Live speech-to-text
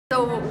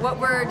So what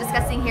we're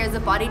discussing here is the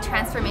Body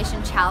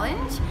Transformation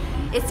Challenge.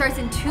 It starts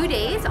in 2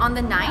 days on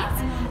the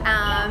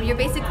 9th. You're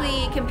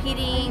basically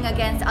competing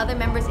against other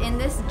members in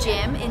this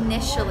gym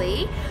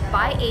initially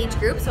by age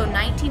group, so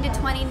 19 to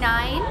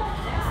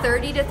 29,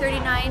 30 to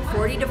 39,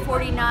 40 to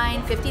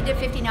 49, 50 to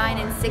 59,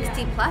 and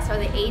 60 plus are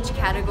the age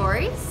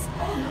categories.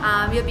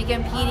 You'll be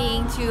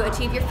competing to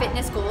achieve your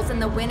fitness goals, and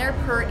the winner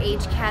per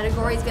age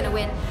category is going to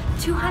win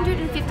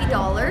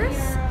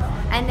 $250.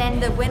 And then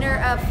the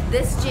winner of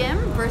this gym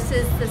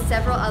versus the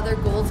several other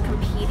goals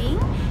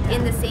competing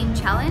in the same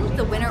challenge,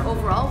 the winner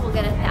overall will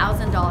get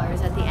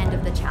 $1,000 at the end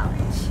of the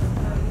challenge.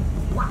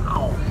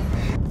 Wow.